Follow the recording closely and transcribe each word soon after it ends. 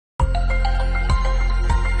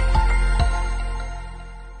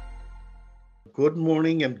Good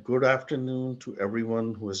morning and good afternoon to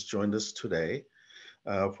everyone who has joined us today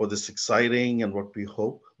for this exciting and what we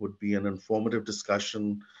hope would be an informative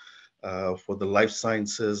discussion for the life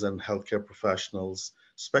sciences and healthcare professionals,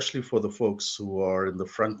 especially for the folks who are in the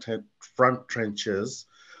front trenches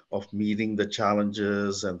of meeting the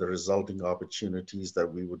challenges and the resulting opportunities that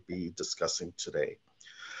we would be discussing today.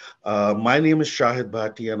 My name is Shahid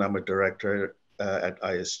Bhatti, and I'm a director at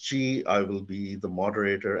ISG. I will be the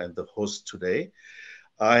moderator and the host today.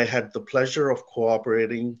 I had the pleasure of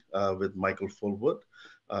cooperating with Michael Fullwood,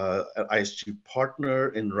 an ISG partner,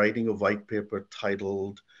 in writing a white paper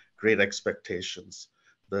titled Great Expectations,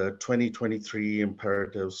 the 2023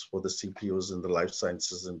 Imperatives for the CPOs in the Life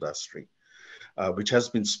Sciences Industry, which has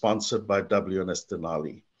been sponsored by WNS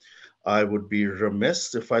Denali. I would be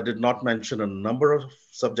remiss if I did not mention a number of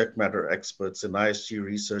subject matter experts in ISG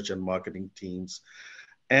research and marketing teams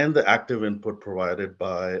and the active input provided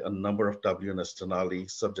by a number of WNS Denali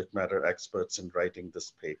subject matter experts in writing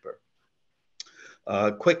this paper.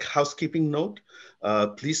 Quick housekeeping note,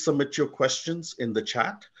 please submit your questions in the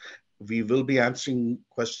chat. We will be answering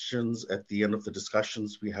questions at the end of the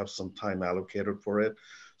discussions. We have some time allocated for it.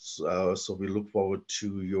 So we look forward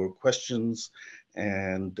to your questions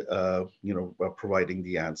and providing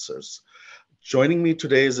the answers. Joining me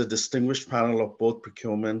today is a distinguished panel of both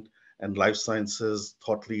procurement and life sciences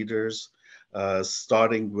thought leaders,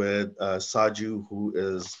 starting with Saju, who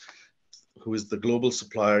is the global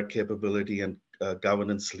supplier capability and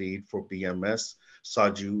governance lead for BMS.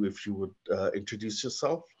 Saju, if you would introduce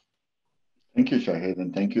yourself. Thank you, Shahid,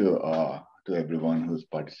 and thank you to everyone who's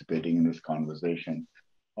participating in this conversation.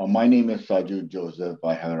 My name is Saju Joseph.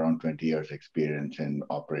 I have around 20 years experience in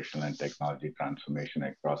operational and technology transformation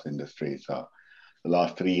across industries. The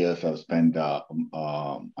last 3 years, I've spent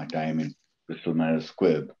my time in Bristol Myers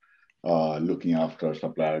Squibb, looking after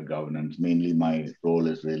supplier governance. Mainly, my role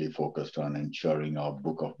is really focused on ensuring our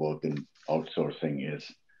book of work in outsourcing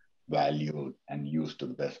is valued and used to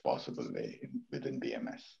the best possible way within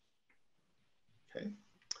BMS. Okay.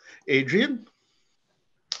 Adrian?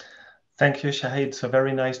 Thank you, Shahid. So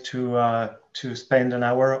very nice to spend an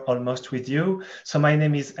hour almost with you. So my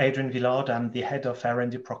name is Adrian Villard. I'm the head of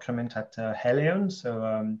R&D procurement at Haleon. So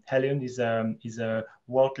Haleon is a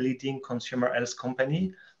world-leading consumer health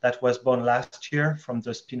company that was born last year from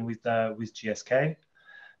the spin with GSK.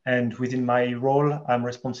 And within my role, I'm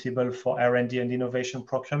responsible for R&D and innovation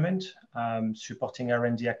procurement, supporting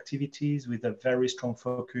R&D activities with a very strong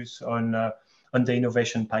focus on the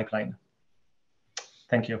innovation pipeline.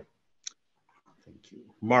 Thank you. Thank you.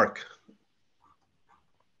 Mark.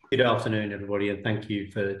 Good afternoon, everybody, and thank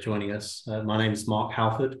you for joining us. My name is Mark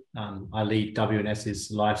Halford. I lead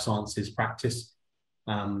WNS's Life Sciences practice.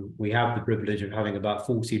 We have the privilege of having about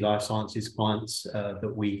 40 life sciences clients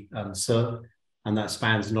that we serve, and that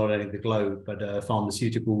spans not only the globe, but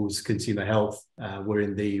pharmaceuticals, consumer health. We're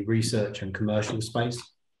in the research and commercial space,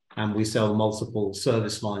 and we sell multiple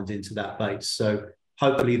service lines into that base. So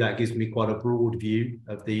hopefully that gives me quite a broad view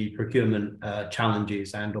of the procurement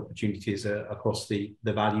challenges and opportunities across the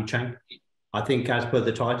value chain. I think as per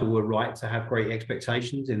the title, we're right to have great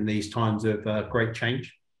expectations in these times of great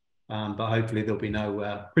change, but hopefully there'll be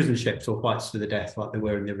no prison ships or fights to the death like there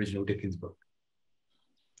were in the original Dickens book.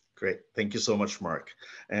 Great, thank you so much, Mark.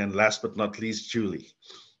 And last but not least, Julie.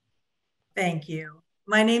 Thank you.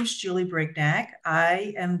 My name's Julie Brignac.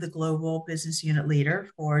 I am the Global Business Unit Leader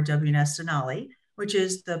for WNS Denali, which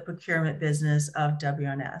is the procurement business of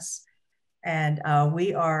WNS. And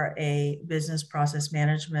we are a business process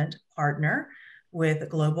management partner with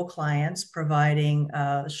global clients providing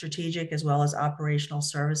strategic as well as operational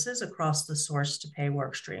services across the source to pay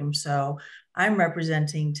work stream. So I'm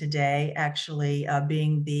representing today actually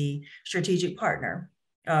being the strategic partner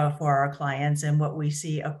for our clients and what we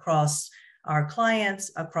see across our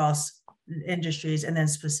clients, across industries, and then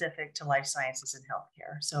specific to life sciences and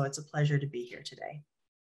healthcare. So it's a pleasure to be here today.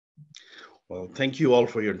 Well, thank you all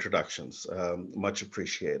for your introductions. Much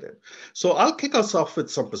appreciated. So I'll kick us off with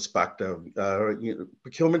some perspective.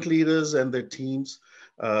 Procurement leaders and their teams,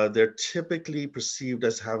 they're typically perceived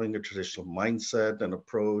as having a traditional mindset and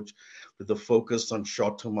approach with a focus on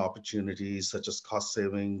short-term opportunities such as cost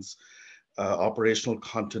savings, operational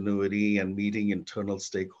continuity, and meeting internal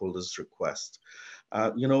stakeholders' requests.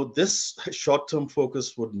 This short-term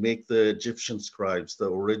focus would make the Egyptian scribes, the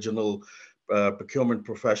original procurement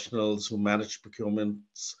professionals who managed procurement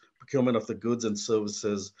of the goods and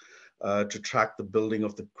services to track the building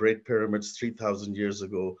of the Great Pyramids 3,000 years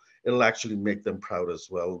ago, it'll actually make them proud as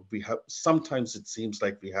well. Sometimes it seems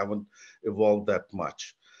like we haven't evolved that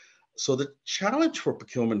much. So the challenge for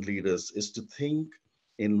procurement leaders is to think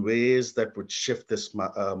in ways that would shift this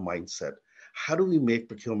mindset. How do we make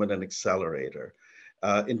procurement an accelerator?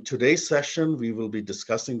 In today's session, we will be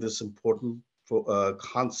discussing this important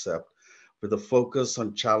concept with a focus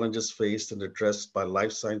on challenges faced and addressed by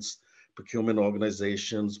life science procurement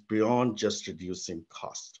organizations beyond just reducing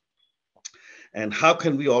cost. And how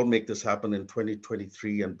can we all make this happen in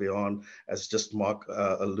 2023 and beyond, as just Mark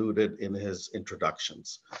alluded in his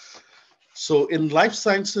introductions. So in life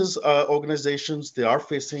sciences organizations, they are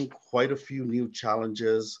facing quite a few new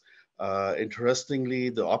challenges. Interestingly,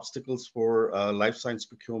 the obstacles for life science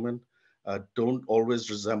procurement don't always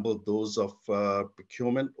resemble those of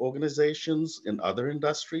procurement organizations in other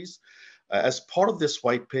industries. As part of this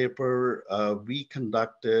white paper, we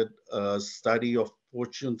conducted a study of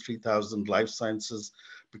Fortune 3000 life sciences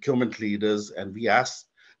procurement leaders, and we asked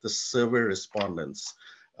the survey respondents,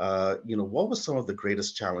 what were some of the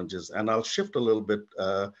greatest challenges? And I'll shift a little bit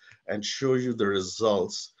and show you the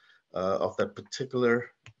results of that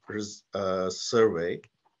particular survey.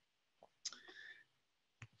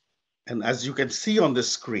 And as you can see on this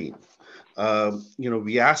screen,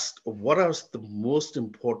 we asked what are the most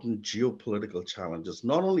important geopolitical challenges,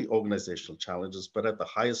 not only organizational challenges, but at the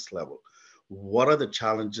highest level. What are the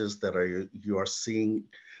challenges that you are seeing,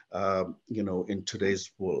 in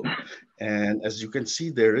today's world? And as you can see,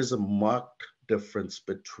 there is a marked difference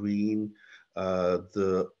between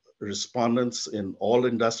the respondents in all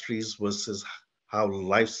industries versus how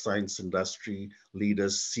life science industry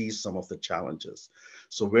leaders see some of the challenges.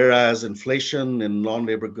 So whereas inflation in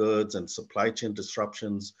non-labor goods and supply chain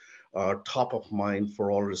disruptions are top of mind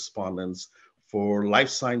for all respondents, for life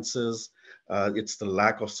sciences, it's the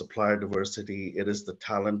lack of supplier diversity, it is the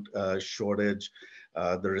talent shortage,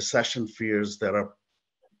 the recession fears that are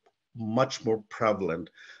much more prevalent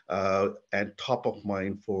and top of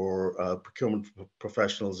mind for procurement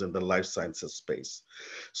professionals in the life sciences space.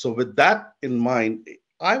 So with that in mind,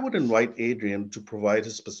 I would invite Adrian to provide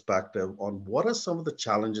his perspective on what are some of the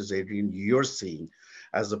challenges, Adrian, you're seeing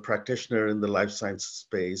as a practitioner in the life sciences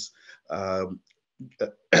space,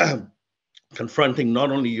 confronting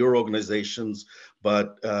not only your organizations,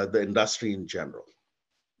 but the industry in general.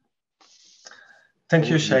 Thank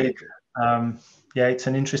you, Shahid. Yeah, it's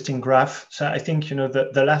an interesting graph. So I think,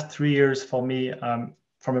 the last 3 years for me,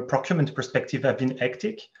 from a procurement perspective, have been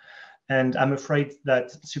hectic. And I'm afraid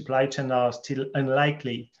that supply chain are still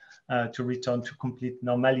unlikely to return to complete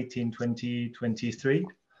normality in 2023.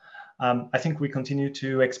 I think we continue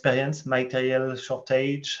to experience material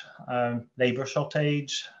shortage, labor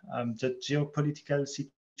shortage, the geopolitical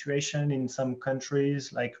situation in some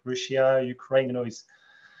countries like Russia, Ukraine, is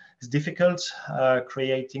difficult,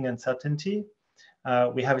 creating uncertainty.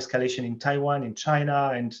 We have escalation in Taiwan, in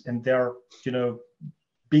China, and there are,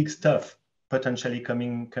 big stuff potentially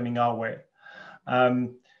coming our way.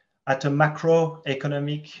 At a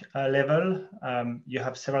macroeconomic level, you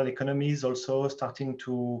have several economies also starting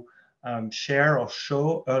to share or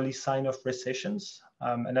show early sign of recessions.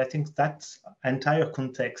 And I think that entire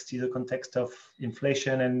context is a context of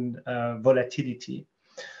inflation and volatility.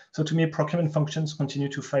 So to me, procurement functions continue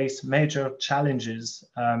to face major challenges,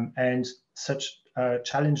 and such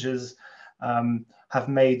challenges have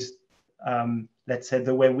made, let's say,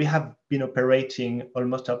 the way we have been operating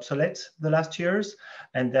almost obsolete the last years,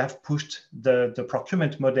 and they have pushed the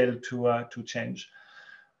procurement model to change.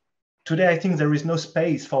 Today, I think there is no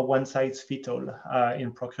space for one size fits all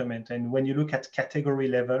in procurement. And when you look at category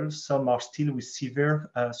levels, some are still with severe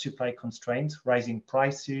supply constraints, rising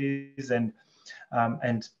prices, and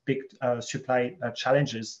big supply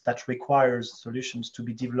challenges that requires solutions to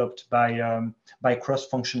be developed by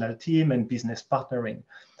cross-functional team and business partnering.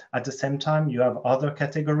 At the same time, you have other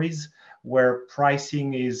categories where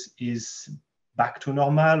pricing is back to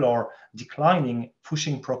normal or declining,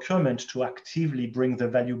 pushing procurement to actively bring the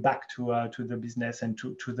value back to the business and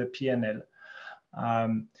to the P&L.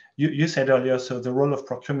 You said earlier, so the role of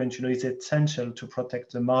procurement, is essential to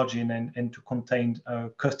protect the margin and to contain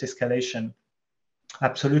cost escalation.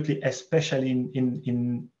 Absolutely, especially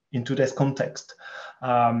in today's context.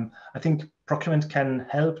 I think procurement can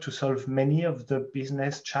help to solve many of the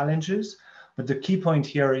business challenges, but the key point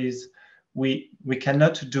here is we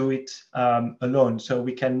cannot do it alone. So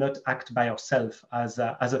we cannot act by ourselves as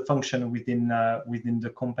a function within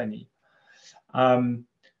the company.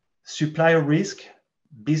 Supplier risk,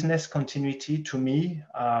 business continuity, to me,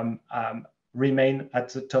 remain at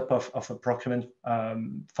the top of a procurement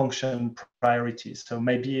function priorities. So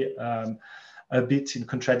maybe a bit in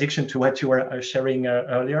contradiction to what you were sharing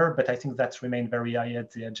earlier, but I think that's remained very high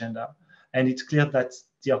at the agenda. And it's clear that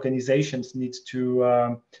the organizations need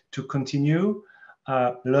to continue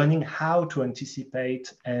learning how to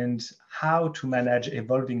anticipate and how to manage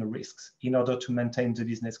evolving risks in order to maintain the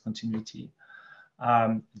business continuity.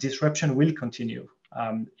 Disruption will continue.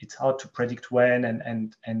 It's hard to predict when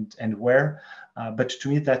and where, but to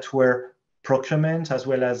me, that's where procurement as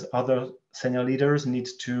well as other senior leaders need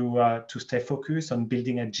to stay focused on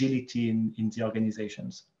building agility in the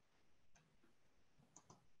organizations.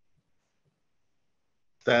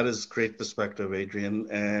 That is great perspective, Adrian.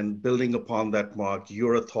 And building upon that, Mark,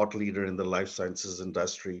 you're a thought leader in the life sciences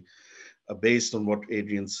industry. Based on what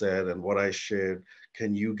Adrian said and what I shared,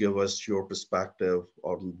 can you give us your perspective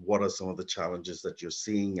on what are some of the challenges that you're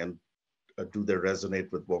seeing, and do they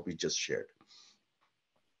resonate with what we just shared?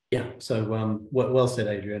 Yeah, so well said,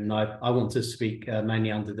 Adrian. I want to speak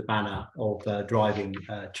mainly under the banner of driving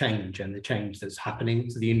change and the change that's happening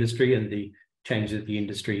to the industry and the change that the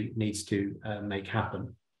industry needs to make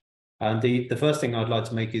happen. And the first thing I'd like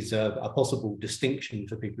to make is a possible distinction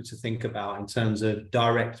for people to think about in terms of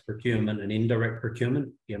direct procurement and indirect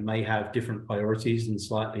procurement. You may have different priorities and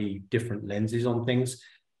slightly different lenses on things.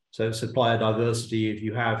 So supplier diversity, if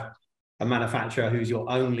you have a manufacturer who's your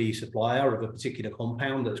only supplier of a particular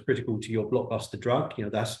compound that's critical to your blockbuster drug,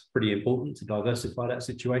 that's pretty important to diversify that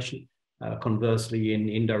situation. Conversely, in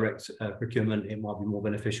indirect procurement, it might be more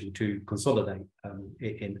beneficial to consolidate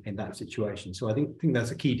in that situation. So I think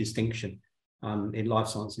that's a key distinction in life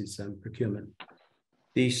sciences procurement.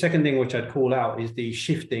 The second thing which I'd call out is the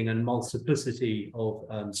shifting and multiplicity of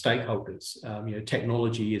stakeholders.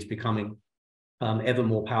 Technology is becoming ever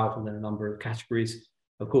more powerful in a number of categories.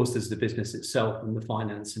 Of course, there's the business itself and the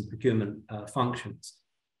finance and procurement functions.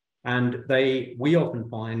 And we often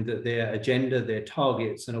find that their agenda, their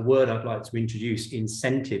targets, and a word I'd like to introduce,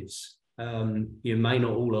 incentives, may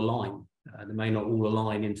not all align. They may not all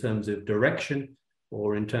align in terms of direction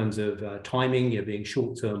or in terms of timing, being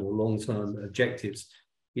short-term or long-term objectives.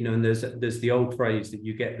 And there's the old phrase that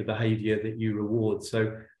you get the behavior that you reward.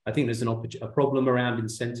 So I think there's a problem around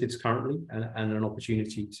incentives currently and an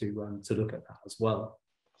opportunity to look at that as well.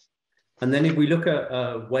 And then if we look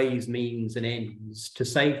at ways, means, and ends, to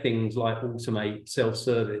say things like automate,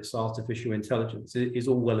 self-service, artificial intelligence is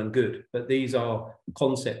all well and good, but these are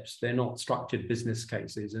concepts. They're not structured business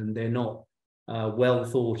cases, and they're not well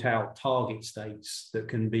thought out target states that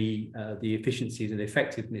can be the efficiencies and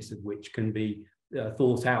effectiveness of which can be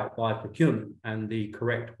thought out by procurement, and the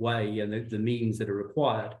correct way and the means that are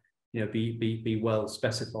required be well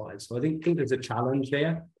specified. So I think there's a challenge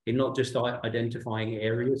there in not just identifying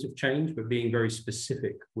areas of change, but being very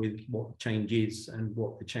specific with what change is and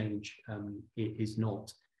what the change is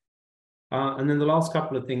not. And then the last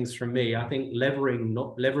couple of things from me, I think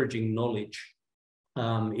leveraging knowledge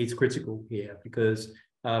is critical here, because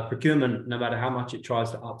procurement, no matter how much it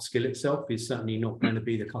tries to upskill itself, is certainly not going to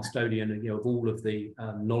be the custodian of all of the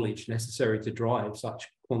knowledge necessary to drive such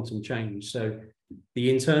quantum change. So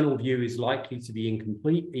the internal view is likely to be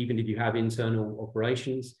incomplete, even if you have internal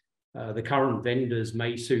operations. The current vendors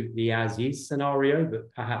may suit the as-is scenario,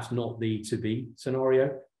 but perhaps not the to-be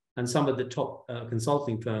scenario. And some of the top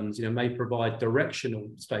consulting firms, may provide directional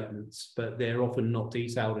statements, but they're often not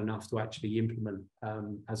detailed enough to actually implement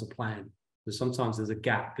as a plan. So sometimes there's a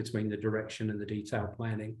gap between the direction and the detailed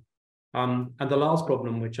planning. And the last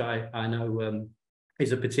problem, which I know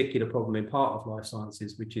is a particular problem in part of life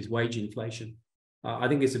sciences, which is wage inflation. I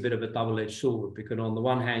think it's a bit of a double-edged sword, because on the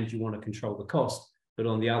one hand, you want to control the cost, but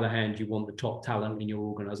on the other hand, you want the top talent in your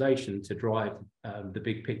organization to drive the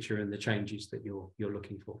big picture and the changes that you're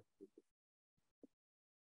looking for.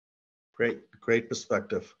 Great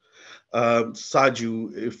perspective.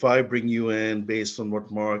 Saju, if I bring you in based on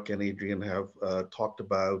what Mark and Adrian have talked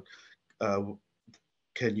about,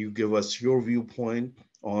 can you give us your viewpoint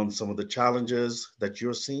on some of the challenges that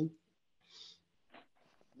you're seeing?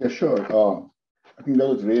 Yeah, sure. I think that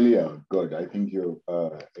was really good. I think you,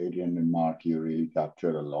 Adrian and Mark, you really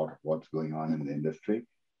captured a lot of what's going on in the industry.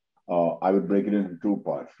 I would break it into two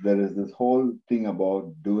parts. There is this whole thing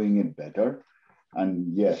about doing it better.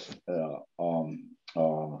 And yes,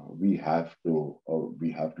 we have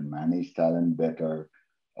to manage talent better.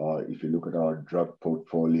 If you look at our drug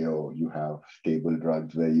portfolio, you have stable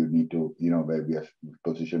drugs where you need to, where we are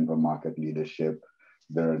positioned for market leadership.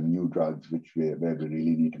 There are new drugs where we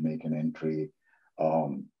really need to make an entry. We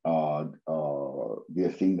are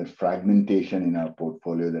seeing the fragmentation in our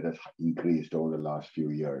portfolio that has increased over the last few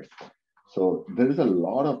years. So there is a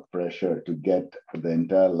lot of pressure to get the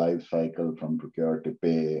entire life cycle from procure to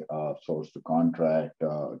pay, source to contract,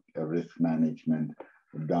 risk management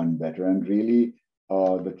done better. And really,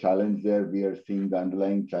 the challenge there, we are seeing the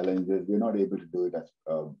underlying challenges. We're not able to do it as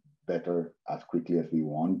better as quickly as we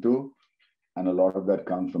want to. And a lot of that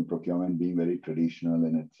comes from procurement being very traditional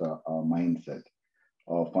in its mindset.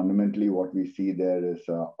 Fundamentally, what we see there is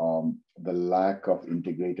the lack of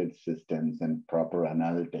integrated systems and proper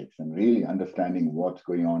analytics and really understanding what's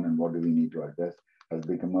going on and what do we need to address has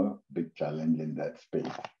become a big challenge in that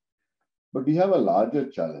space. But we have a larger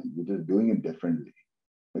challenge, which is doing it differently.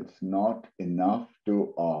 It's not enough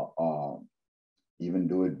to even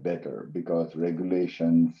do it better because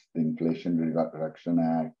regulations, the Inflation Reduction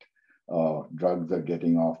Act, drugs are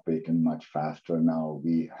getting off patent much faster now.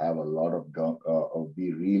 We have a lot of,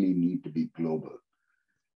 we really need to be global.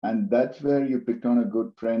 And that's where you picked on a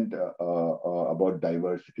good trend about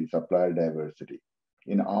diversity, supplier diversity.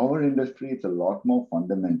 In our industry, it's a lot more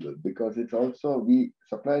fundamental because it's also,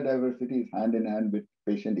 supplier diversity is hand in hand with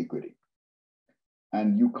patient equity.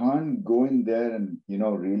 And you can't go in there and,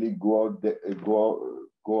 really go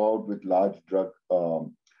out with large drug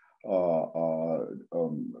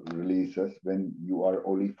releases when you are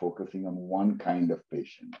only focusing on one kind of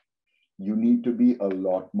patient. You need to be a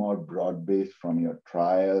lot more broad-based from your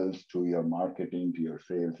trials to your marketing to your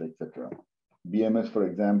sales, etc. BMS, for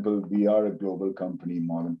example, we are a global company,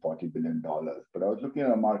 more than $40 billion. But I was looking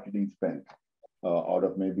at our marketing spend out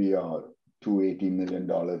of maybe $280 million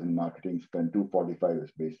in marketing spend, 245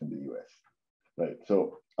 is based in the US, right?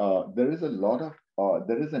 So there is a lot of,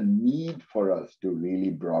 there is a need for us to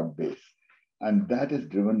really broad base, and that is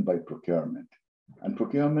driven by procurement. And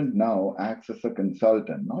procurement now acts as a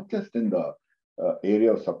consultant, not just in the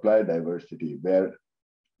area of supply diversity, where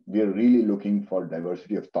we are really looking for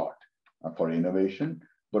diversity of thought for innovation,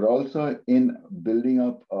 but also in building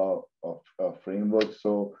up a framework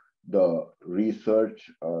so the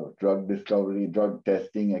research, drug discovery, drug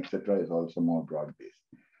testing, etc., is also more broad-based.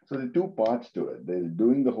 So there are two parts to it. There's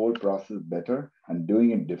doing the whole process better and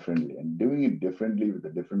doing it differently. And doing it differently with a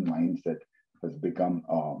different mindset has become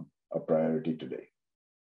a priority today.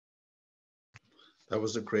 That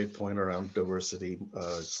was a great point around diversity,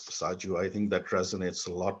 Saju. I think that resonates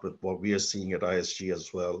a lot with what we are seeing at ISG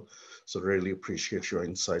as well. So really appreciate your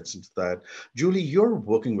insights into that. Julie, you're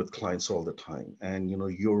working with clients all the time, and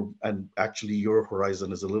actually your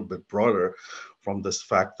horizon is a little bit broader from this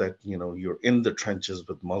fact that you're in the trenches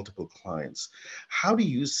with multiple clients. How do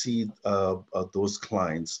you see those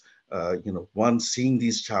clients? One, seeing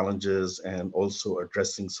these challenges and also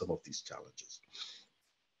addressing some of these challenges.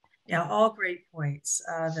 Yeah, all great points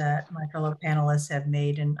that my fellow panelists have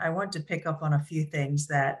made. And I want to pick up on a few things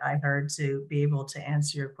that I heard to be able to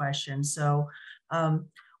answer your question. So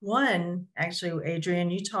one, actually, Adrian,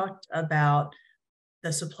 you talked about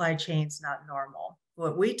the supply chain's not normal.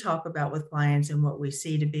 What we talk about with clients and what we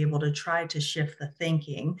see to be able to try to shift the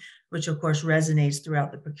thinking, which of course resonates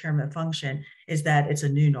throughout the procurement function, is that it's a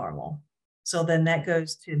new normal. So then that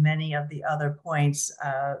goes to many of the other points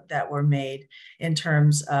that were made in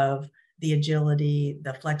terms of the agility,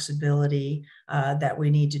 the flexibility that we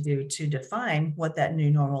need to do to define what that new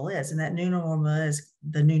normal is. And that new normal is,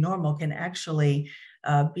 the new normal can actually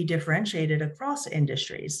be differentiated across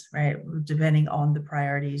industries, right? Depending on the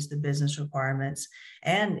priorities, the business requirements,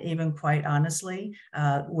 and even quite honestly,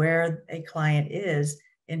 where a client is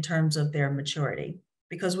in terms of their maturity.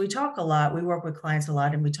 Because we talk a lot, we work with clients a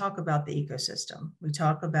lot, and we talk about the ecosystem. We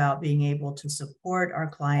talk about being able to support our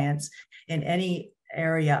clients in any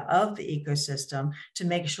area of the ecosystem to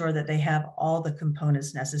make sure that they have all the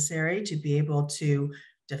components necessary to be able to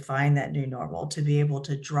define that new normal, to be able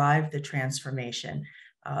to drive the transformation.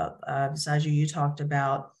 Saju, you talked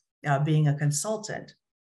about being a consultant.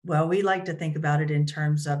 Well, we like to think about it in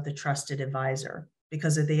terms of the trusted advisor,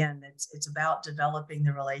 because at the end, it's about developing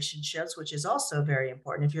the relationships, which is also very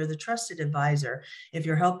important. If you're the trusted advisor, if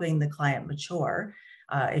you're helping the client mature,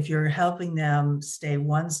 if you're helping them stay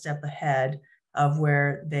one step ahead of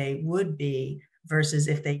where they would be versus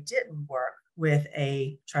if they didn't work with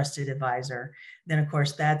a trusted advisor, then of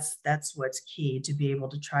course that's what's key to be able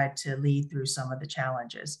to try to lead through some of the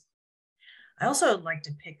challenges. I also like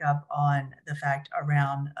to pick up on the fact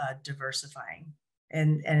around diversifying.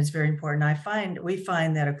 And it's very important. We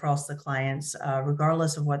find that across the clients,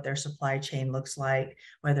 regardless of what their supply chain looks like,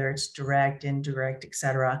 whether it's direct, indirect, et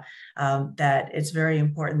cetera, that it's very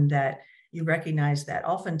important that you recognize that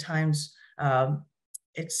oftentimes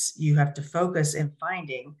you have to focus in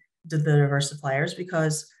finding the diverse suppliers,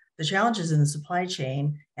 because the challenges in the supply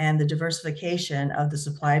chain and the diversification of the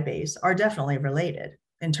supply base are definitely related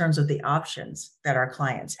in terms of the options that our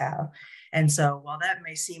clients have. And so while that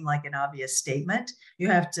may seem like an obvious statement, you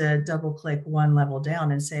have to double click one level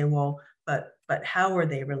down and say, well, but how are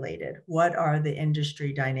they related? What are the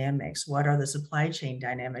industry dynamics? What are the supply chain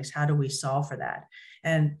dynamics? How do we solve for that?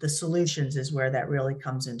 And the solutions is where that really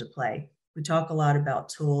comes into play. We talk a lot about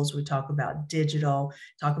tools, we talk about digital,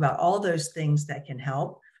 talk about all those things that can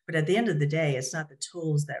help. But at the end of the day, it's not the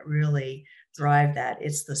tools that really drive that.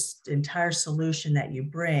 It's the entire solution that you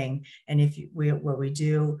bring. And what we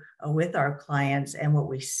do with our clients and what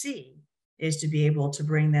we see is to be able to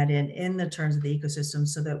bring that in the terms of the ecosystem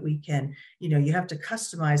so that we can, you have to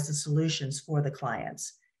customize the solutions for the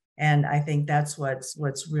clients. And I think that's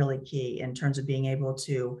what's really key in terms of being able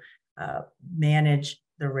to manage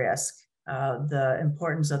the risk, the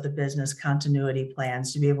importance of the business continuity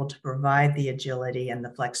plans to be able to provide the agility and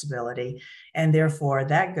the flexibility. And therefore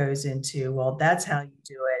that goes into, well, that's how you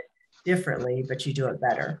do it differently, but you do it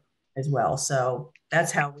better as well. So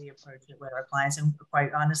that's how we approach it with our clients. And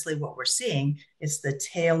quite honestly, what we're seeing is the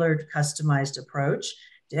tailored, customized approach,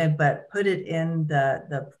 but put it in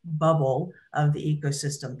the bubble of the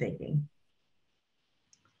ecosystem thinking.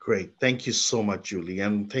 Great. Thank you so much, Julie.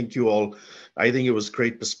 And thank you all. I think it was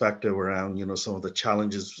great perspective around, some of the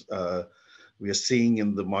challenges we are seeing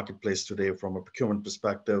in the marketplace today from a procurement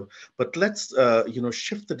perspective. But let's,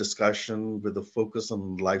 shift the discussion with a focus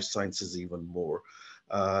on life sciences even more.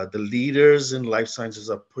 The leaders in life sciences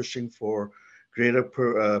are pushing for greater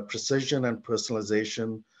precision and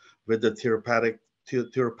personalization with the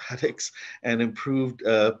therapeutics and improved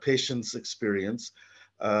patient's experience.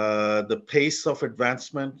 The pace of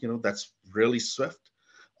advancement, that's really swift.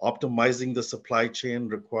 Optimizing the supply chain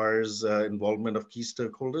requires involvement of key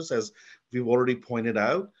stakeholders, as we've already pointed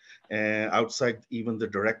out, outside even the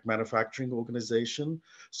direct manufacturing organization.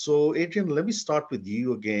 So Adrian, let me start with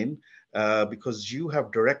you again, because you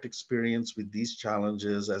have direct experience with these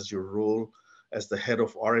challenges as your role as the head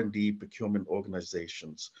of R&D procurement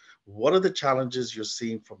organizations. What are the challenges you're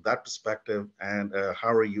seeing from that perspective, and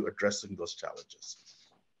how are you addressing those challenges?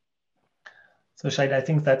 So Shahid, I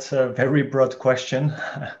think that's a very broad question.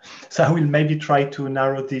 So I will maybe try to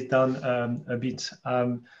narrow this down a bit.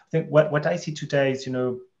 I think what I see today is,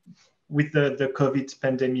 with the COVID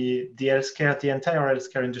pandemic, the entire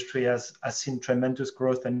healthcare industry has seen tremendous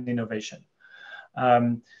growth and innovation.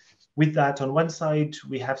 With that, on one side,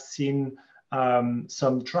 we have seen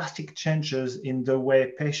some drastic changes in the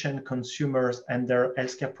way patient, consumers, and their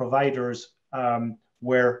healthcare providers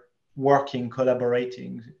were working,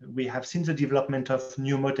 collaborating. We have seen the development of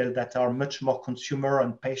new models that are much more consumer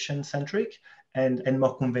and patient-centric and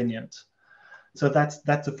more convenient. So that's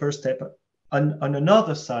the first step. On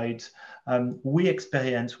another side, we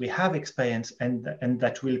have experienced, and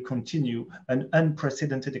that will continue, an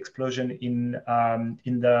unprecedented explosion in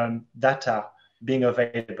the data being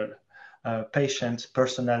available, patient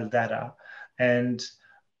personal data. And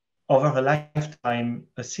over a lifetime,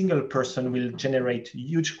 a single person will generate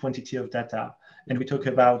huge quantity of data. And we talk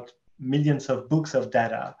about millions of books of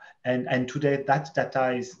data. And today that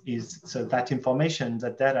data so that information,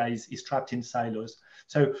 that data is trapped in silos.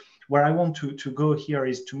 So where I want to go here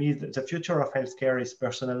is, to me, the future of healthcare is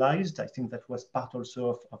personalized. I think that was part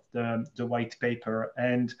also of the white paper.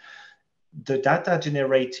 And the data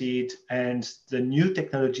generated and the new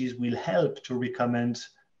technologies will help to recommend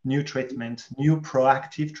new treatment, new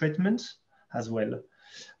proactive treatments as well.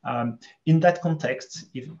 In that context,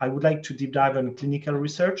 if I would like to deep dive on clinical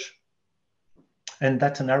research, and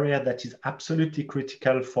that's an area that is absolutely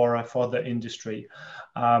critical for the industry.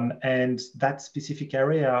 And that specific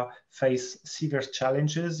area face severe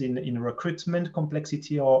challenges in recruitment,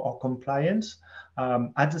 complexity, or compliance.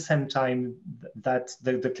 At the same time, that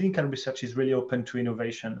the clinical research is really open to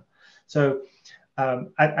innovation. So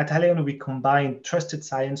at Haleon, we combine trusted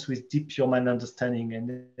science with deep human understanding,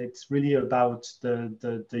 and it's really about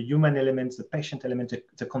the human elements, the patient element,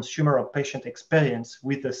 the consumer or patient experience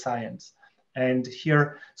with the science. And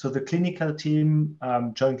here, so the clinical team,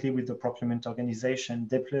 jointly with the procurement organization,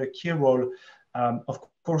 they play a key role, of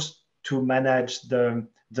course, to manage the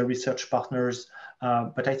research partners,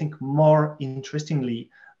 but I think more interestingly,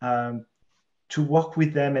 to work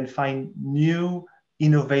with them and find new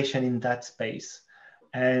innovation in that space.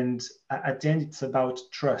 And at the end, it's about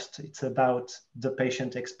trust. It's about the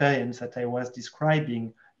patient experience that I was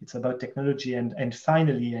describing. It's about technology, and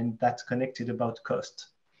finally, and that's connected, about cost.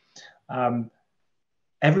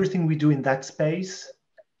 Everything we do in that space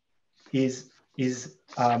is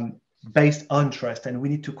based on trust, and we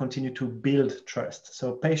need to continue to build trust.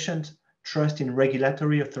 So patient trust in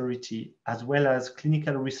regulatory authority as well as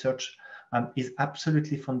clinical research is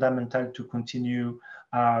absolutely fundamental to continue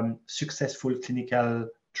successful clinical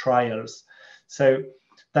trials. So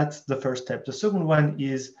that's the first step. The second one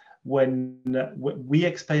is when we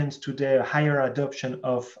experience today a higher adoption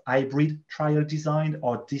of hybrid trial design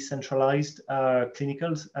or decentralized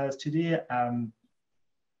clinical study.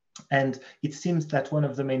 And it seems that one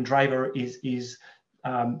of the main drivers is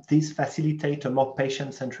this facilitate a more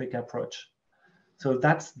patient-centric approach. So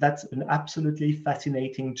that's an absolutely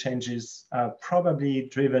fascinating changes, probably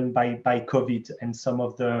driven by COVID and some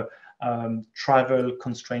of the travel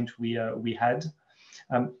constraints we had.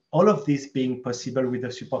 All of this being possible with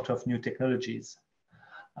the support of new technologies.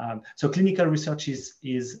 So clinical research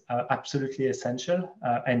is absolutely essential,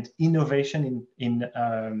 and innovation in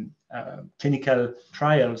clinical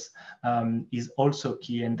trials is also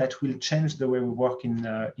key, and that will change the way we work in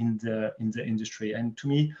the industry. And to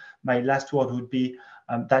me, my last word would be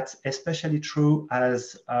that's especially true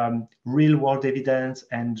as real-world evidence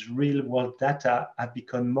and real-world data have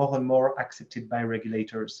become more and more accepted by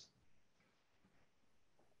regulators.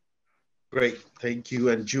 Great, thank you.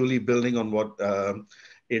 And Julie, building on what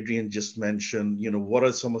Adrian just mentioned, what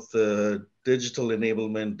are some of the digital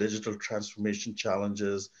enablement, digital transformation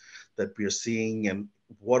challenges that we are seeing, and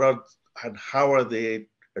how are they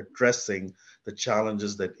addressing the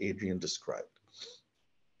challenges that Adrian described?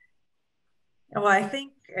 Well, I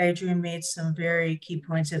think Adrian made some very key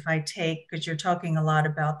points. If I take, because you're talking a lot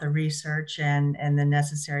about the research and the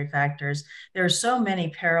necessary factors, there are so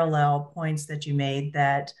many parallel points that you made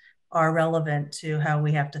that are relevant to how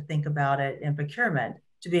we have to think about it in procurement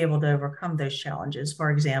to be able to overcome those challenges.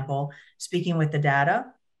 For example, speaking with the data,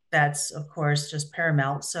 that's of course just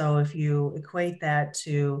paramount. So if you equate that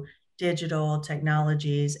to digital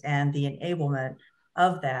technologies and the enablement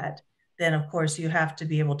of that, then of course you have to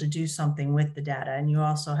be able to do something with the data. And you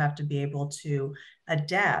also have to be able to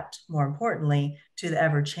adapt, more importantly, to the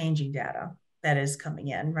ever-changing data that is coming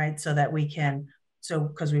in, right? So that we can,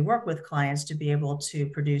 because we work with clients to be able to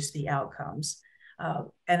produce the outcomes.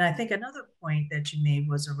 And I think another point that you made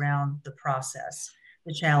was around the process,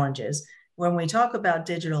 the challenges. When we talk about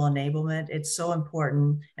digital enablement, it's so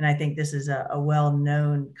important, and I think this is a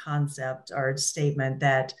well-known concept or statement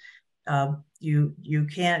that you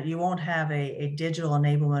won't have a digital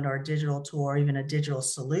enablement or a digital tool or even a digital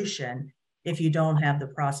solution if you don't have the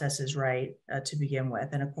processes right to begin with.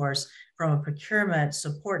 And of course, from a procurement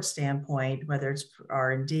support standpoint, whether it's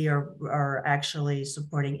R&D or actually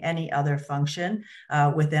supporting any other function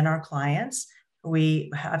within our clients,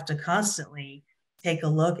 we have to constantly take a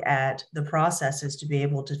look at the processes to be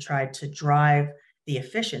able to try to drive the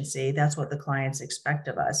efficiency. That's what the clients expect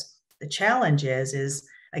of us. The challenge is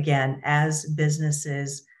again, as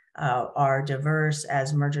businesses are diverse,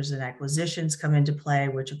 as mergers and acquisitions come into play,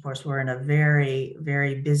 which of course we're in a very,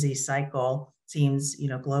 very busy cycle, seems,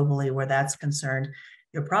 globally where that's concerned,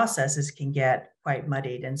 your processes can get quite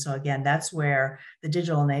muddied. And so again, that's where the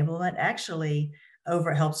digital enablement actually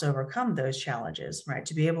helps overcome those challenges, right?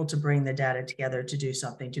 To be able to bring the data together to do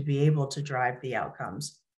something, to be able to drive the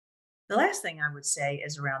outcomes. The last thing I would say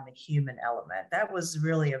is around the human element. That was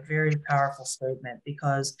really a very powerful statement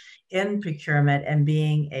because in procurement and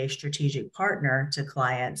being a strategic partner to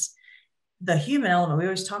clients, the human element, we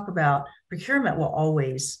always talk about procurement will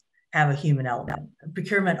always have a human element.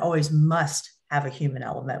 Procurement always must have a human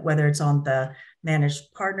element, whether it's on the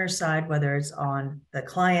managed partner side, whether it's on the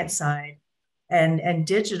client side, and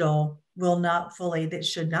digital will not fully, it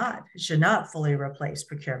should not fully replace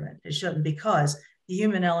procurement. It shouldn't, because the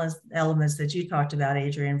human elements that you talked about,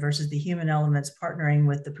 Adrian, versus the human elements partnering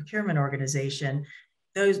with the procurement organization,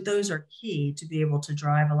 those are key to be able to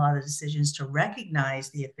drive a lot of decisions, to recognize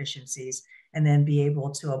the efficiencies, and then be able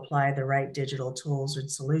to apply the right digital tools and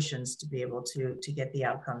solutions to be able to get the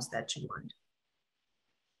outcomes that you want.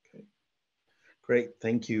 Okay, great,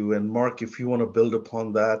 thank you. And Mark, if you want to build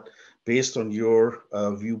upon that, based on your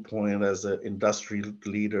viewpoint as an industry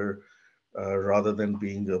leader, rather than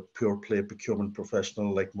being a pure play procurement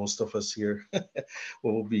professional like most of us here,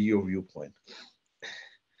 what will be your viewpoint?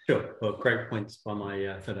 Sure. Well, great points by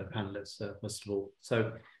my fellow panelists, first of all.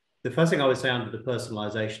 So the first thing I would say under the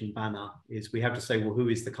personalization banner is we have to say, well, who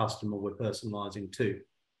is the customer we're personalizing to?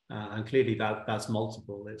 And clearly that's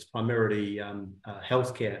multiple. It's primarily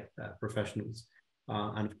healthcare professionals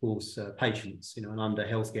and of course patients, and under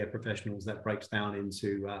healthcare professionals that breaks down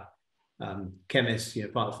into chemists,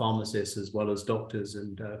 pharmacists, as well as doctors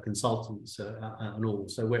and consultants and all.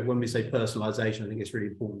 So when we say personalization, I think it's really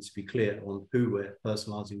important to be clear on who we're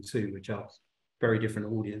personalizing to, which are very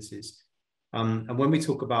different audiences. And when we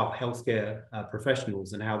talk about healthcare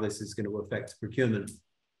professionals and how this is going to affect procurement,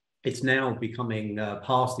 it's now becoming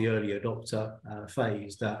past the early adopter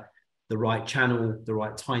phase that the right channel, the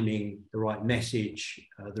right timing, the right message,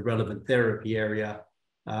 the relevant therapy area,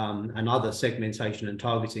 and other segmentation and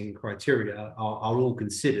targeting criteria are all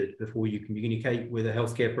considered before you communicate with a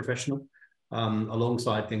healthcare professional,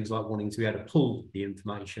 alongside things like wanting to be able to pull the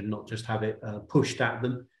information, not just have it pushed at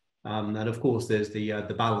them And of course, there's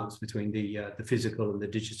the balance between the physical and the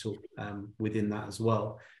digital within that as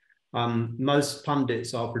well. Most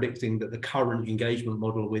pundits are predicting that the current engagement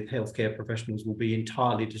model with healthcare professionals will be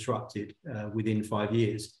entirely disrupted within 5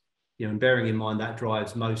 years. And bearing in mind that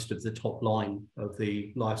drives most of the top line of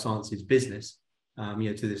the life sciences business,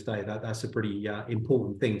 to this day, that's a pretty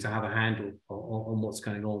important thing to have a handle on what's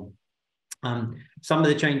going on. Some of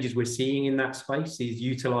the changes we're seeing in that space is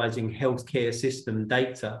utilizing healthcare system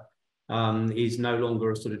data is no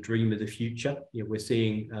longer a sort of dream of the future. We're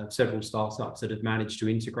seeing several startups that have managed to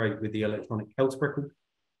integrate with the electronic health record,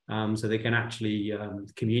 so they can actually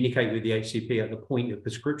communicate with the HCP at the point of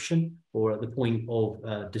prescription or at the point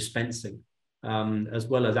of dispensing, as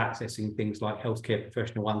well as accessing things like healthcare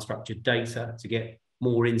professional unstructured data to get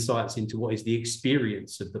more insights into what is the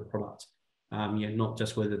experience of the product, not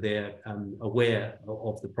just whether they're aware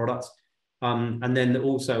of the product. And then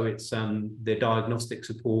also it's the diagnostic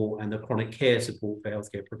support and the chronic care support for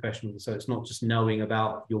healthcare professionals. So it's not just knowing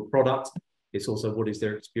about your product, it's also what is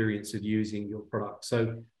their experience of using your product.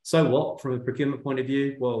 So what, from a procurement point of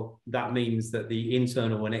view? Well, that means that the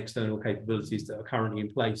internal and external capabilities that are currently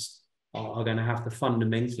in place are going to have to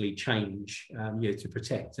fundamentally change to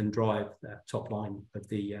protect and drive that top line of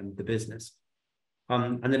the business.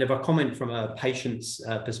 And then if I comment from a patient's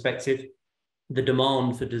perspective, the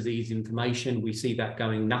demand for disease information, we see that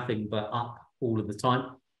going nothing but up all of the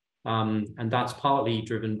time. And that's partly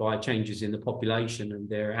driven by changes in the population and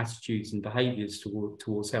their attitudes and behaviours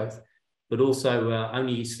towards health, but also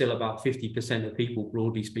only still about 50% of people,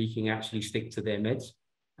 broadly speaking, actually stick to their meds.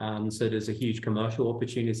 So there's a huge commercial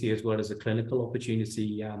opportunity as well as a clinical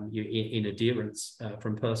opportunity in adherence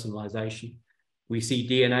from personalisation. We see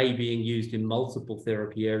DNA being used in multiple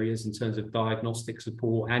therapy areas in terms of diagnostic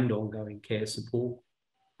support and ongoing care support.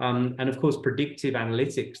 And of course, predictive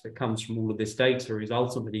analytics that comes from all of this data is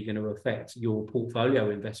ultimately going to affect your portfolio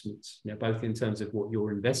investments, both in terms of what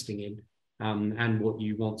you're investing in and what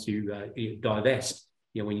you want to divest,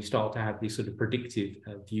 when you start to have these sort of predictive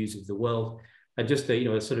views of the world. And just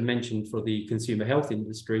to, I sort of mentioned for the consumer health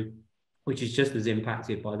industry, which is just as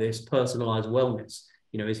impacted by this, personalized wellness,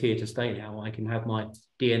 is here to stay now. I can have my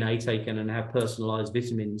DNA taken and have personalized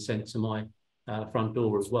vitamins sent to my front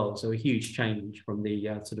door as well. So a huge change from the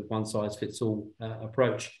sort of one-size-fits-all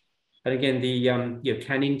approach. And again, the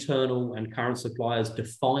can internal and current suppliers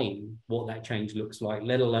define what that change looks like,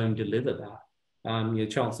 let alone deliver that?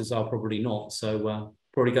 Chances are probably not. So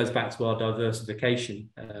probably goes back to our diversification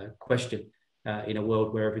question in a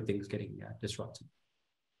world where everything's getting disrupted.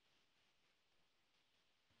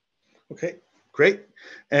 Okay. Great.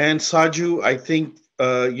 And Saju, I think,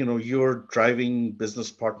 you're driving business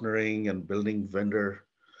partnering and building vendor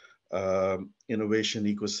innovation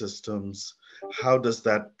ecosystems. How does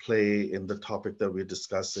that play in the topic that we're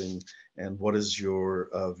discussing? And what is your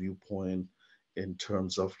viewpoint in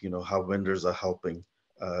terms of, how vendors are helping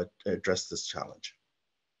address this challenge?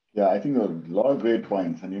 Yeah, I think there are a lot of great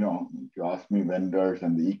points. And, if you ask me, vendors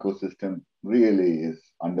and the ecosystem really is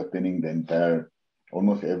underpinning the entire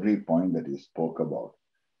almost every point that you spoke about.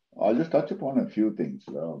 I'll just touch upon a few things.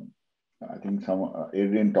 I think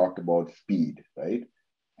Adrian talked about speed, right?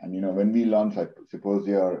 And when we launched, I suppose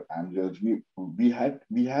your Angels, we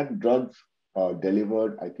had drugs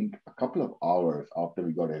delivered, I think, a couple of hours after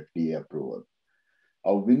we got FDA approval.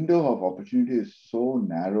 Our window of opportunity is so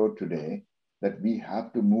narrow today that we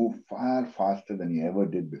have to move far faster than we ever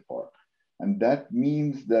did before. And that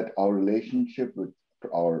means that our relationship with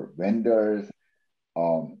our vendors,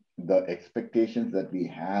 the expectations that we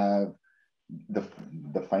have,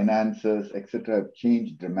 the finances, etc., have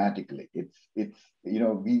changed dramatically. It's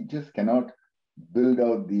we just cannot build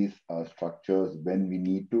out these structures when we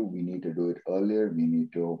need to. We need to do it earlier. We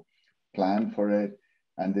need to plan for it.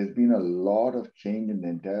 And there's been a lot of change in the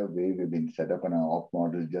entire way we've been set up in our op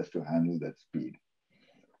model just to handle that speed.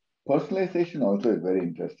 Personalization also is very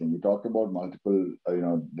interesting. You talked about multiple,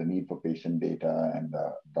 the need for patient data and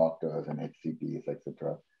doctors and HCPs,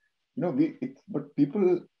 etc. But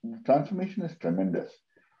transformation is tremendous.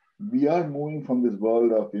 We are moving from this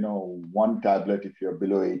world of, one tablet if you're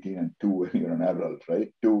below 18 and 2 when you're an adult,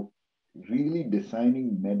 right? To really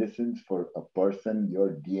designing medicines for a person,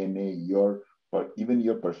 your DNA, even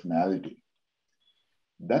your personality.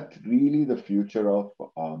 That's really the future of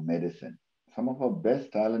medicine. Some of our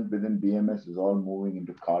best talent within BMS is all moving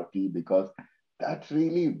into CAR-T because that's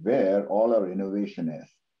really where all our innovation is.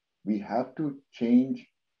 We have to change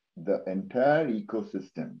the entire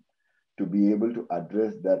ecosystem to be able to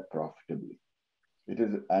address that profitably. It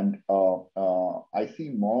is, and I see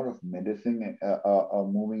more of medicine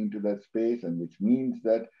moving into that space, and which means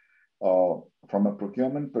that from a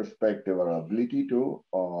procurement perspective, our ability to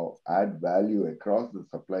add value across the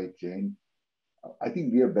supply chain, I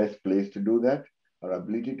think we are best placed to do that. Our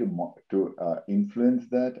ability to influence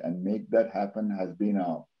that and make that happen has been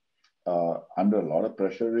under a lot of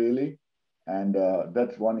pressure, really. And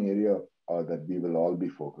that's one area that we will all be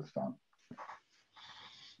focused on.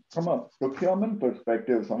 From a procurement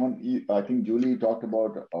perspective, I think Julie talked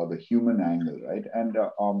about the human angle, right? And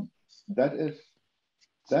that is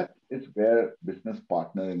where business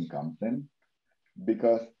partnering comes in,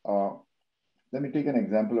 because let me take an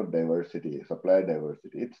example of diversity, supplier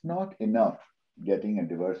diversity. It's not enough getting a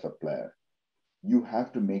diverse supplier. You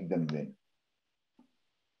have to make them win.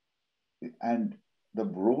 And the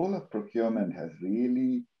role of procurement has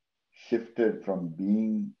really shifted from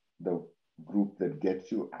being the group that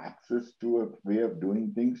gets you access to a way of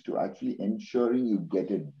doing things to actually ensuring you get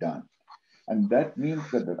it done. And that means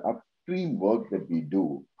that the upstream work that we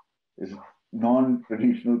do is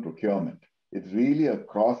non-traditional procurement. It's really a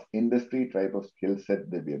cross-industry type of skill set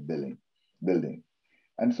that we are building.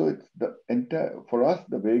 And so it's the entire, for us,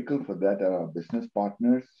 the vehicle for that are our business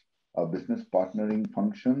partners, our business partnering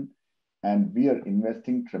function, and we are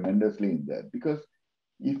investing tremendously in that, because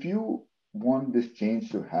if you want this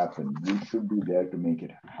change to happen, you should be there to make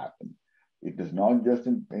it happen. It is not just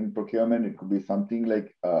in procurement. It could be something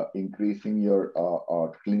like increasing your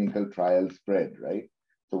clinical trial spread, right?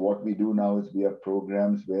 So what we do now is we have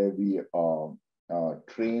programs where we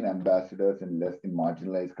train ambassadors in less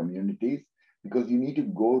marginalized communities, because you need to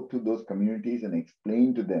go to those communities and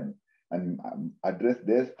explain to them and address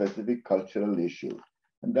their specific cultural issues.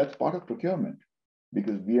 And that's part of procurement,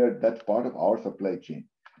 because that's part of our supply chain.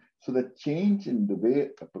 So the change in the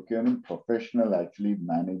way a procurement professional actually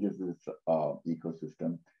manages this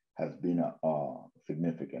ecosystem has been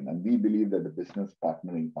significant. And we believe that the business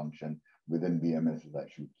partnering function within BMS is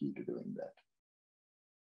actually key to doing that.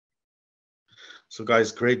 So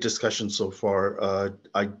guys, great discussion so far.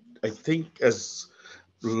 I think as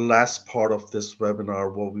last part of this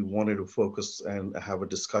webinar, what we wanted to focus and have a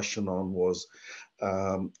discussion on was,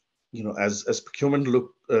 as procurement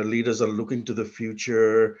leaders are looking to the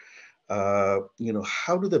future,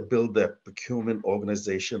 how do they build that procurement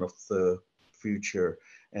organization of the future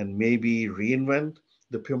and maybe reinvent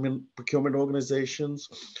the procurement organizations,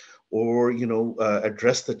 or,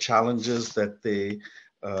 address the challenges that they,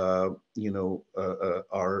 are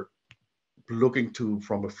looking to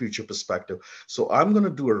from a future perspective. So I'm going to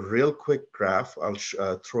do a real quick graph. I'll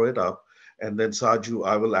throw it up. And then Saju,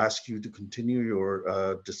 I will ask you to continue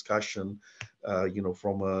your discussion,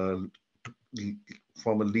 from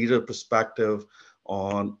a leader perspective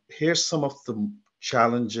on here's some of the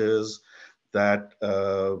challenges that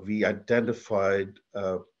we identified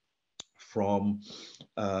from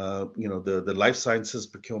the life sciences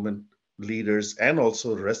procurement leaders and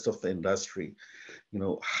also the rest of the industry.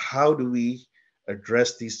 How do we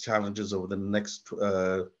address these challenges over the next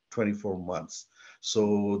 24 months?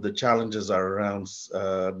 So the challenges are around,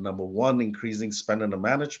 number one, increasing spend under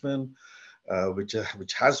management, which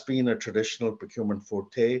has been a traditional procurement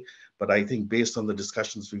forte. But I think based on the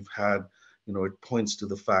discussions we've had, it points to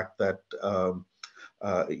the fact that,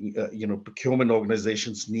 procurement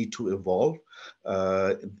organizations need to evolve,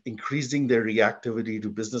 increasing their reactivity to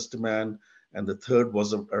business demand. And the third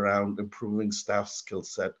was around improving staff skill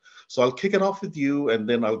set. So I'll kick it off with you, and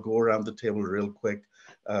then I'll go around the table real quick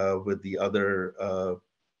with the other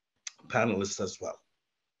panelists as well.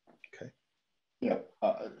 Okay. Yeah,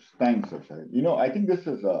 thanks, Ashai. I think this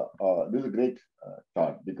is a great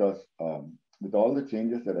thought, because with all the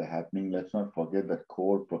changes that are happening, let's not forget that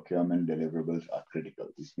core procurement deliverables are critical.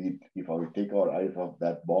 If we take our eyes off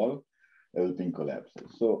that ball, everything collapses.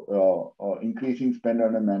 So increasing spend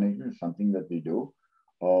under management is something that we do.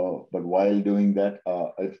 But while doing that,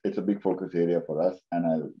 it's a big focus area for us. And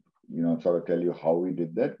I'll sort of tell you how we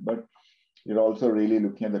did that. But you're also really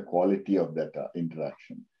looking at the quality of that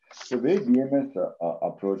interaction. The way BMS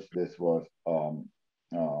approached this was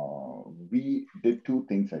we did two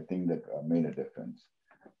things, I think, that made a difference.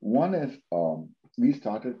 One is we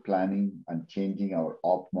started planning and changing our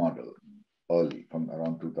op model early, from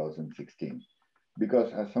around 2016,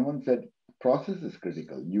 because as someone said, process is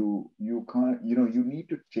critical. You can't, you need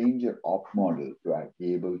to change your op model to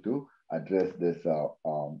be able to address this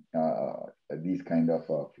these kind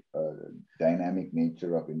of dynamic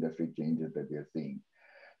nature of industry changes that we are seeing.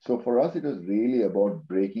 So for us, it was really about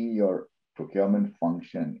breaking your procurement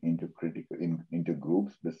function into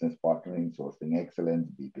groups: business partnering, sourcing excellence,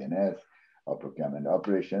 BPNS, procurement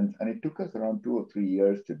operations. And it took us around 2 or 3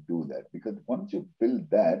 years to do that, because once you build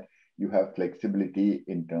that, you have flexibility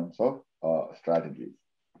in terms of strategies.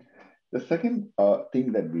 The second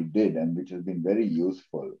thing that we did, and which has been very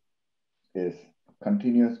useful, is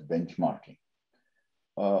continuous benchmarking.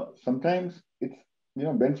 Sometimes it's,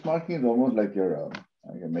 benchmarking is almost like your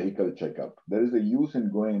medical checkup. There is a use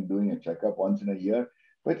in going and doing a checkup once in a year,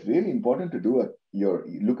 but it's really important to do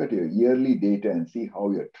look at your yearly data and see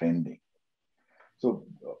how you're trending. So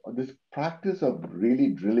this practice of really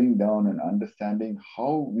drilling down and understanding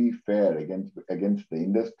how we fare against the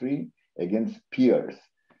industry, against peers,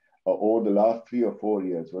 over the last 3 or 4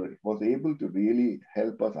 years, was able to really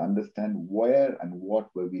help us understand where and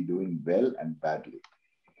what were we doing well and badly.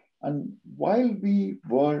 And while we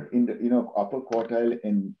were in the upper quartile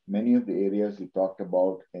in many of the areas we talked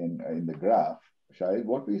about in the graph, Shahid,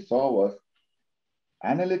 what we saw was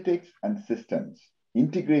analytics and systems,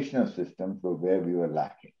 integration of systems were where we were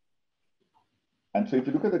lacking. And so if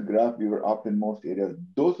you look at the graph, we were up in most areas.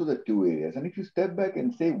 Those were the 2 areas. And if you step back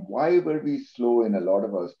and say, why were we slow in a lot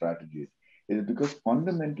of our strategies? It is because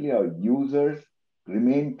fundamentally our users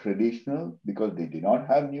remain traditional because they did not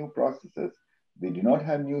have new processes. They did not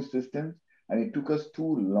have new systems. And it took us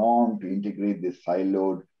too long to integrate the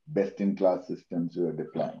siloed best-in-class systems we were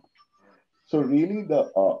deploying. So really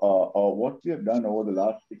what we have done over the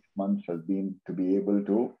last 6 months has been to be able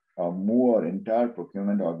to move our entire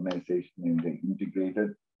procurement organization in the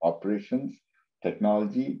integrated operations,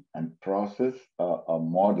 technology, and process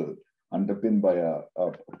model underpinned by a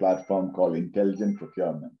platform called Intelligent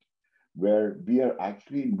Procurement, where we are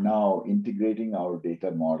actually now integrating our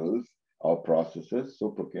data models, our processes, so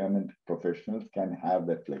procurement professionals can have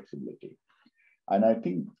that flexibility. And I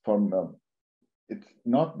think it's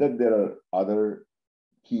not that there are other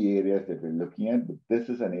key areas that we're looking at, but this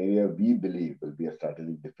is an area we believe will be a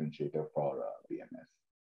strategic differentiator for BMS.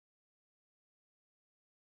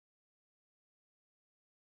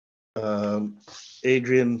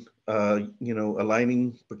 Adrian,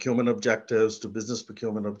 aligning procurement objectives to business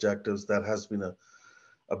procurement objectives, that has been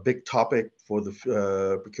a big topic for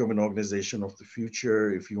the procurement organization of the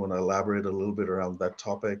future. If you want to elaborate a little bit around that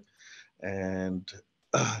topic and,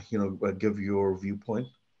 give your viewpoint.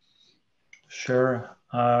 Sure.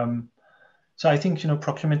 So I think,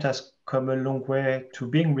 procurement has come a long way to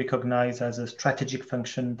being recognized as a strategic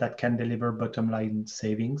function that can deliver bottom line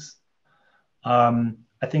savings.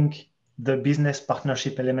 I think the business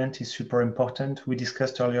partnership element is super important. We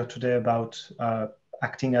discussed earlier today about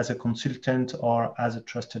acting as a consultant or as a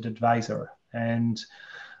trusted advisor. And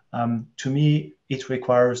to me, it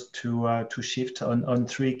requires to shift on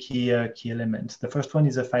 3 key elements. The first one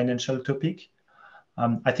is a financial topic.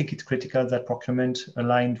 I think it's critical that procurement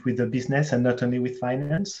aligned with the business and not only with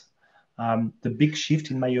finance. The big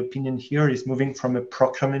shift, in my opinion, here is moving from a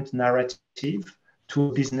procurement narrative to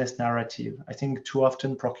a business narrative. I think too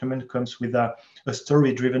often procurement comes with a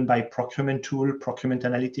story driven by procurement tool, procurement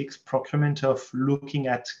analytics, procurement of looking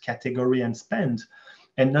at category and spend,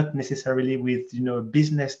 and not necessarily with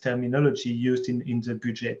business terminology used in the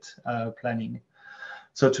budget planning.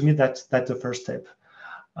 So to me, that's the first step.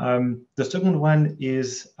 The second one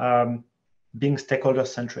is being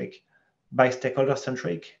stakeholder-centric. By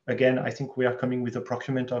stakeholder-centric, again, I think we are coming with a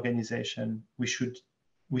procurement organization. We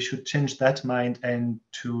should change that mind and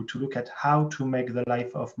to look at how to make the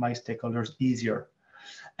life of my stakeholders easier.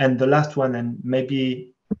 And the last one, and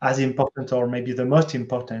maybe as important or maybe the most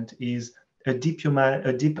important, is a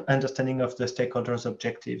deep understanding of the stakeholders'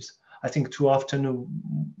 objectives. I think too often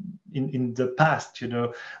in the past,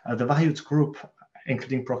 the various group,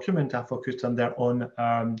 including procurement, are focused on their own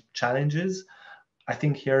challenges. I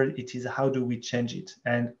think here it is how do we change it?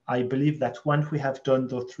 And I believe that once we have done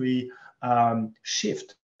those 3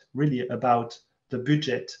 shifts, really about the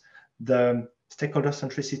budget, the stakeholder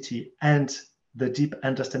centricity, and the deep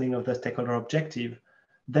understanding of the stakeholder objective,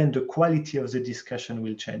 then the quality of the discussion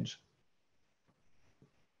will change.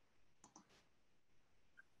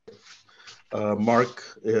 Mark,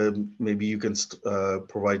 maybe you can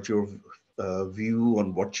provide your view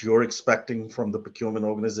on what you're expecting from the procurement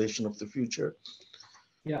organization of the future.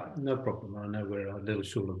 Yeah, no problem. I know we're a little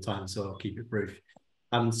short on time, so I'll keep it brief.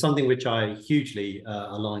 Something which I hugely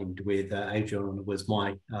aligned with Adrian was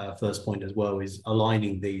my first point as well, is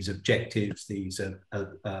aligning these objectives, these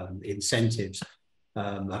incentives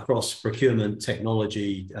across procurement,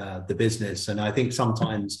 technology, the business. And I think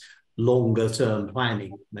sometimes longer term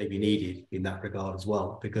planning may be needed in that regard as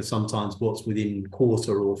well, because sometimes what's within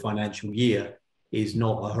quarter or financial year is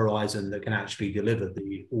not a horizon that can actually deliver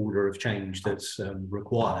the order of change that's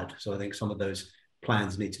required. So I think some of those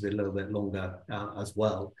plans need to be a little bit longer as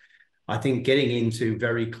well. I think getting into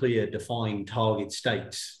very clear defined target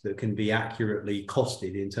states that can be accurately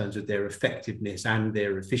costed in terms of their effectiveness and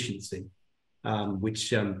their efficiency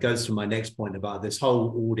which goes to my next point about this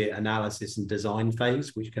whole audit analysis and design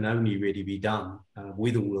phase, which can only really be done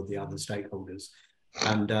with all of the other stakeholders.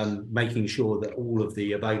 And making sure that all of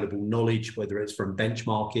the available knowledge, whether it's from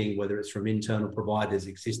benchmarking, whether it's from internal providers,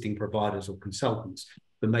 existing providers or consultants,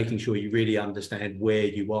 but making sure you really understand where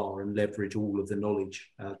you are and leverage all of the knowledge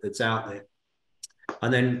that's out there.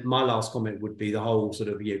 And then my last comment would be the whole sort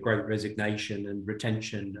of great resignation and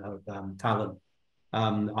retention of talent.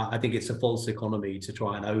 I think it's a false economy to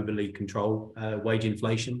try and overly control wage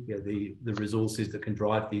inflation. The resources that can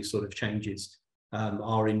drive these sort of changes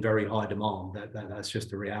are in very high demand. That's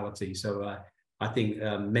just a reality. So I think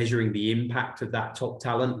measuring the impact of that top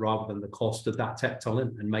talent rather than the cost of that tech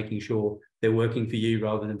talent and making sure they're working for you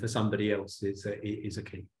rather than for somebody else is a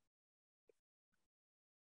key.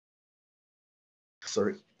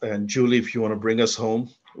 Sorry. And Julie, if you want to bring us home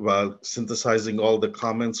while synthesizing all the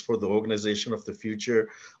comments for the organization of the future.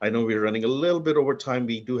 I know we're running a little bit over time.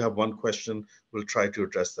 We do have one question. We'll try to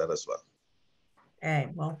address that as well. Okay,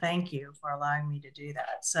 well, thank you for allowing me to do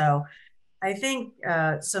that. So I think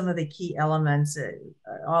some of the key elements,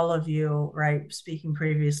 all of you, right, speaking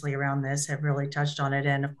previously around this have really touched on it.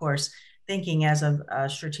 And of course, thinking as a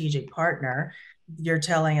strategic partner, you're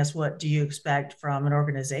telling us what do you expect from an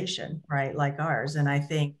organization, right, like ours. And I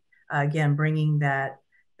think, again, bringing that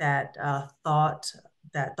thought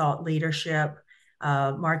leadership.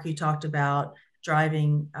 Mark, you talked about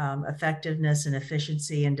driving effectiveness and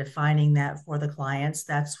efficiency and defining that for the clients.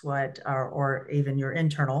 That's what, or even your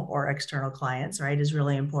internal or external clients, right, is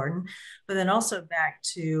really important. But then also back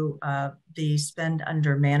to the spend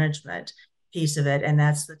under management piece of it, and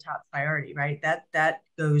that's the top priority, right? That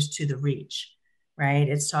goes to the reach, right?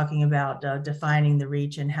 It's talking about defining the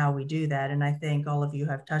reach and how we do that. And I think all of you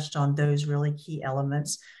have touched on those really key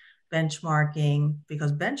elements. Benchmarking,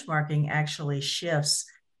 because benchmarking actually shifts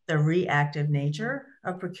the reactive nature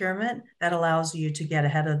of procurement. That allows you to get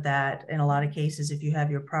ahead of that in a lot of cases if you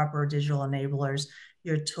have your proper digital enablers,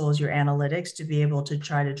 your tools, your analytics to be able to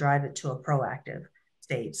try to drive it to a proactive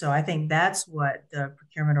state. So I think that's what the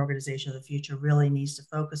procurement organization of the future really needs to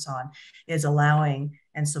focus on, is allowing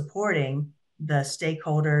and supporting the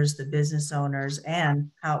stakeholders, the business owners,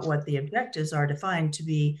 and what the objectives are defined to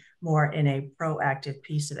be more in a proactive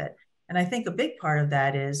piece of it. And I think a big part of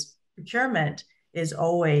that is procurement is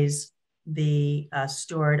always the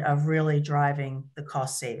steward of really driving the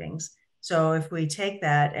cost savings. So if we take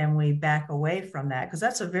that and we back away from that, because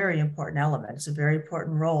that's a very important element, it's a very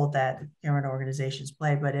important role that procurement organizations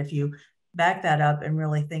play. But if you back that up and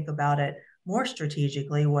really think about it more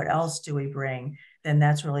strategically, what else do we bring? Then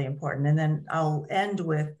that's really important. And then I'll end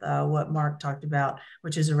with what Mark talked about,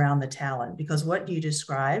 which is around the talent, because what you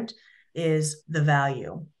described is the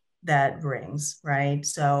value that brings, right?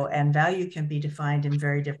 So, and value can be defined in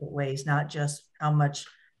very different ways, not just how much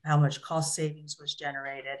cost savings was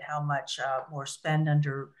generated, how much more spend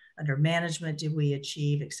under management did we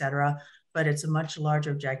achieve, et cetera. But it's a much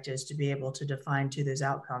larger objective to be able to define to those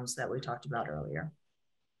outcomes that we talked about earlier.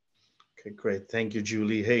 Okay, great. Thank you,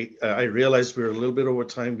 Julie. Hey, I realized we're a little bit over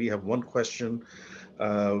time. We have one question,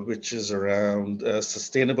 which is around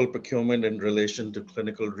sustainable procurement in relation to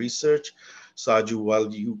clinical research.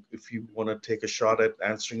 Saju, if you want to take a shot at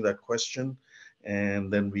answering that question,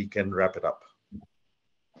 and then we can wrap it up.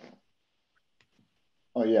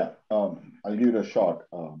 Oh yeah, I'll give it a shot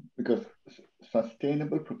because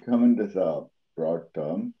sustainable procurement is a broad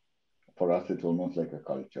term. For us, it's almost like a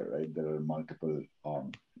culture, right? There are multiple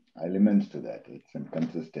elements to that. It's in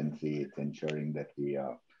consistency. It's ensuring that we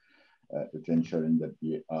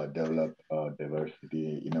develop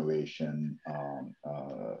diversity, innovation,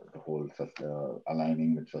 the whole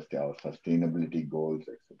aligning with our sustainability goals,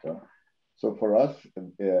 etc. So for us,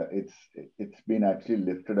 it's been actually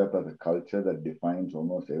lifted up as a culture that defines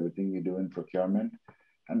almost everything we do in procurement.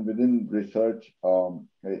 And within research,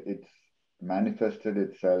 it's manifested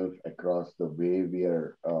itself across the way we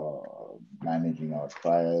are managing our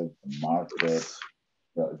trials, markets,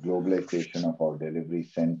 the globalization of our delivery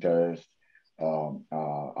centers,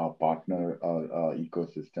 our partner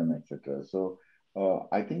ecosystem, etc. So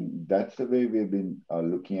I think that's the way we've been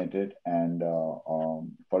looking at it. And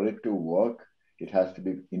for it to work, it has to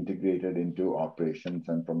be integrated into operations.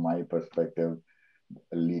 And from my perspective,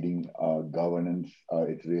 leading governance,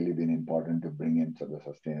 it's really been important to bring in the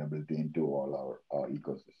sustainability into all our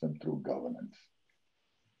ecosystem through governance.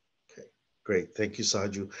 Okay, great. Thank you,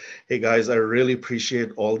 Saju. Hey guys, I really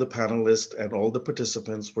appreciate all the panelists and all the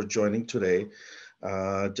participants for joining today.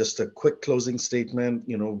 Just a quick closing statement.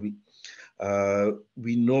 You know,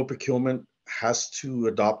 we know procurement has to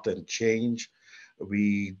adopt and change.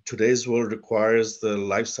 Today's world requires the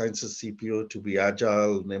life sciences CPO to be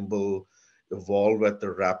agile, nimble, evolve at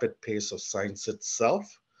the rapid pace of science itself,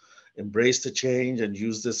 embrace the change, and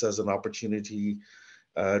use this as an opportunity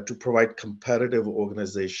to provide competitive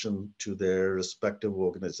organization to their respective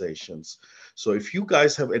organizations. So if you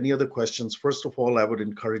guys have any other questions, first of all, I would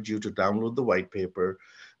encourage you to download the white paper.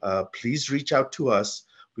 Please reach out to us.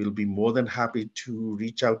 We'll be more than happy to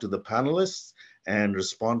reach out to the panelists and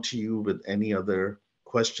respond to you with any other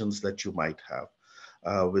questions that you might have.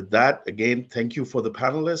 With that, again, thank you for the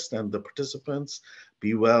panelists and the participants.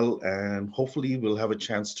 Be well, and hopefully we'll have a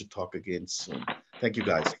chance to talk again soon. Thank you,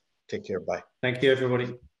 guys. Take care. Bye. Thank you,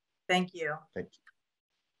 everybody. Thank you. Thank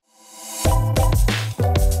you.